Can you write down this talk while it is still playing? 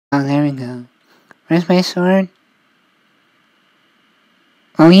there we go. Where's my sword?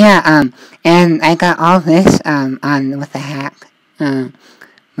 Oh yeah, and I got all this, on with a hack.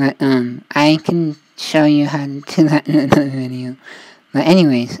 But, I can show you how to do that in another video. But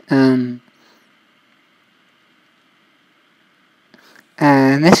anyways,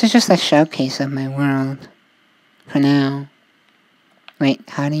 this is just a showcase of my world. For now. Wait,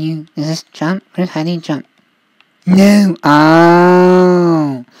 how do you, is this jump? How do you jump? No!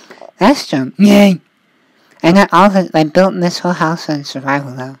 Oh! That's jump. Yay! I got all the, I built this whole house on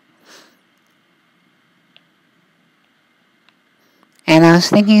survival though. And I was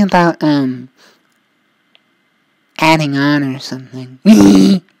thinking about, adding on or something.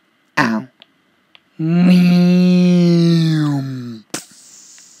 Wee! Ow. Wee!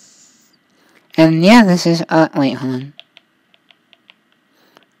 And yeah, this is, wait, hold on.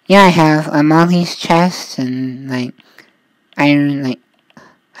 Yeah, I have, all these chests and, like, iron, like,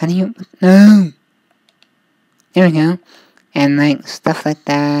 how do you, no! There we go. And, like, stuff like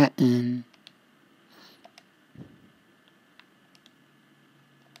that, and...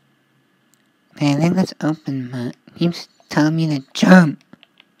 Okay, I think that's open, but it keeps telling me to jump.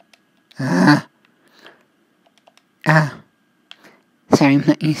 Ah. Sorry, I'm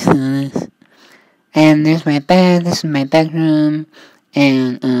not used to this. And there's my bed, this is my bedroom,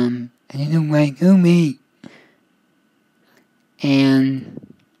 and, I don't know why go me. And...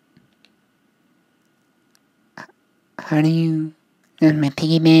 how do you... there's my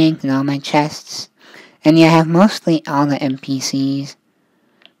piggy bank and all my chests. And yeah, I have mostly all the NPCs.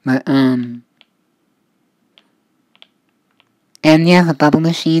 But, and you have a bubble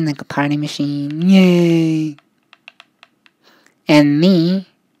machine, like a party machine. Yay! And me...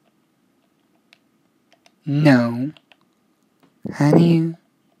 no. How do you...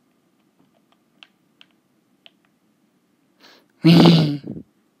 wee...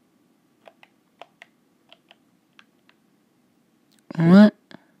 what?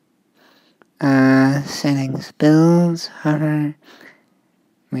 Settings, builds, hover,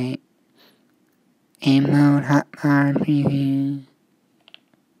 wait, aim mode, hotbar, preview,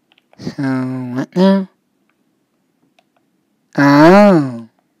 so, what now? Oh!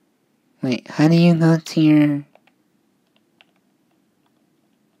 Wait, how do you go to your...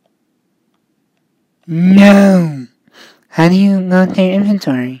 no! How do you go to your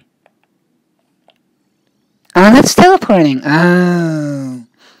inventory? Oh, that's teleporting! Oh!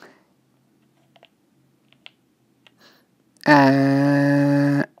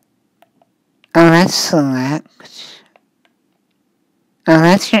 Oh, that's select. Oh,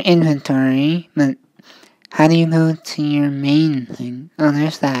 that's your inventory, but how do you go to your main thing? Oh,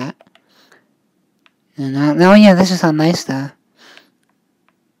 there's that. And oh yeah, this is all my stuff.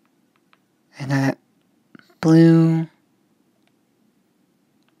 I got blue.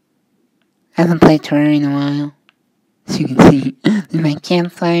 I haven't played Terraria in a while. As you can see, there's my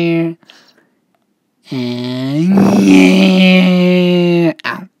campfire. And yeah!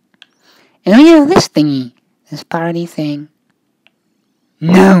 Ow. And oh yeah, this thingy. This party thing.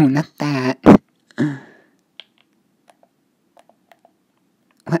 No, not that.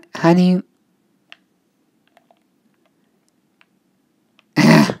 What? How do you...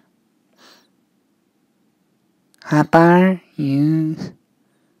 hotbar? Use...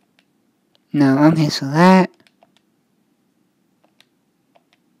 no, okay, so that...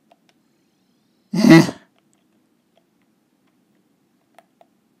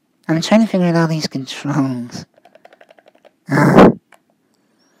 I'm trying to figure out all these controls.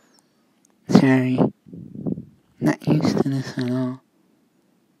 Sorry. Not used to this at all.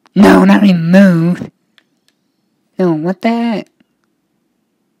 No, not removed! No, what the heck?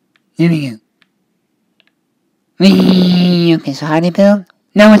 There we go. Whee! Okay, so how do you build?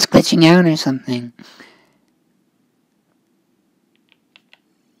 No, it's glitching out or something.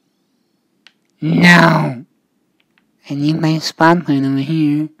 No! I need my spawn point over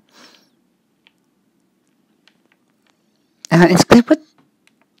here. It's glitched with...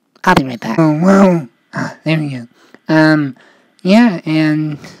 I'll be right back. Oh, whoa! Ah, there we go. Yeah,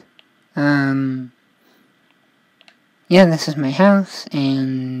 and... yeah, this is my house,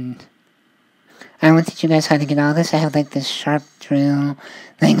 and... I will teach you guys how to get all this. I have, like, this sharp drill,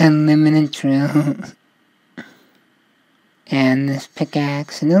 like, unlimited drills. And this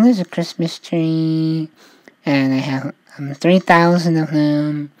pickaxe, and then there's a Christmas tree, and I have 3,000 of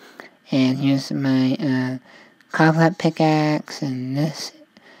them, and here's my, cobweb pickaxe, and this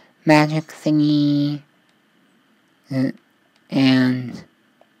magic thingy, and,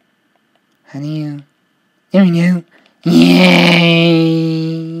 how do you, there we go, yay!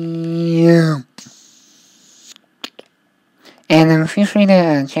 And feel free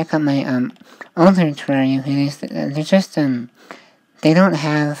to check out my older Terraria videos. They're just they don't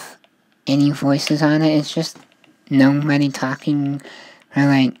have any voices on it. It's just nobody talking for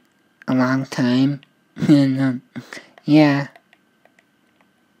like a long time. And yeah.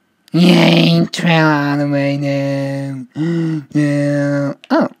 Yay, trail all the way now. No.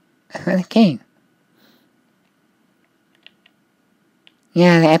 Oh, I found a cave.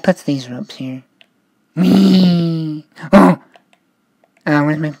 Yeah, I put these ropes here. Whee! Oh!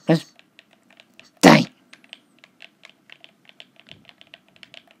 Where's my... Die!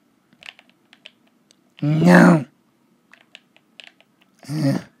 No!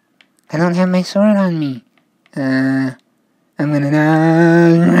 I don't have my sword on me. I'm gonna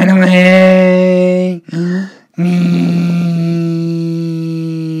die right away! Me.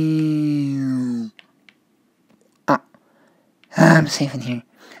 Oh, I'm safe in here.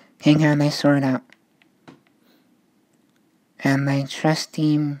 Can't get my sword out. And my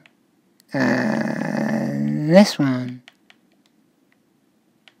trusty, this one.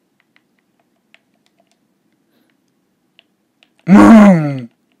 Whoa!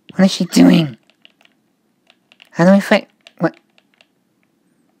 What is she doing? How do I fight? What?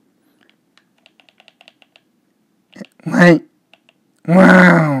 What?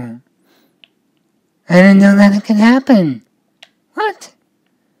 Wow! I didn't know that it could happen. What?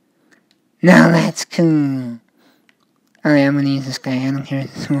 Now that's cool. Alright, I'm gonna use this guy. I don't care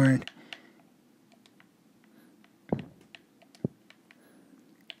the sword.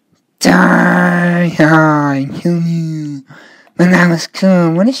 Die! Oh, I killed you. But that was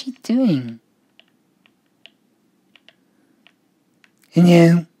cool. What is she doing?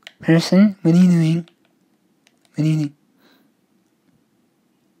 Hello, person? What are you doing? What are you doing?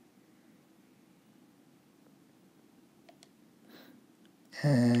 I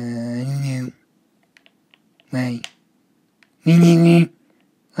don't know. Why? Well,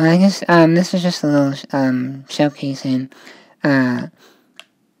 I guess, this is just a little, showcase and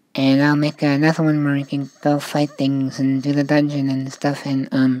I'll make another one where we can go fight things and do the dungeon and stuff, and,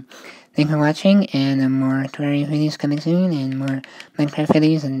 thanks for watching, and more Terraria videos coming soon, and more Minecraft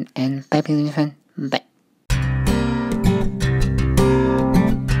videos, and bye, Bigluigifan. Bye.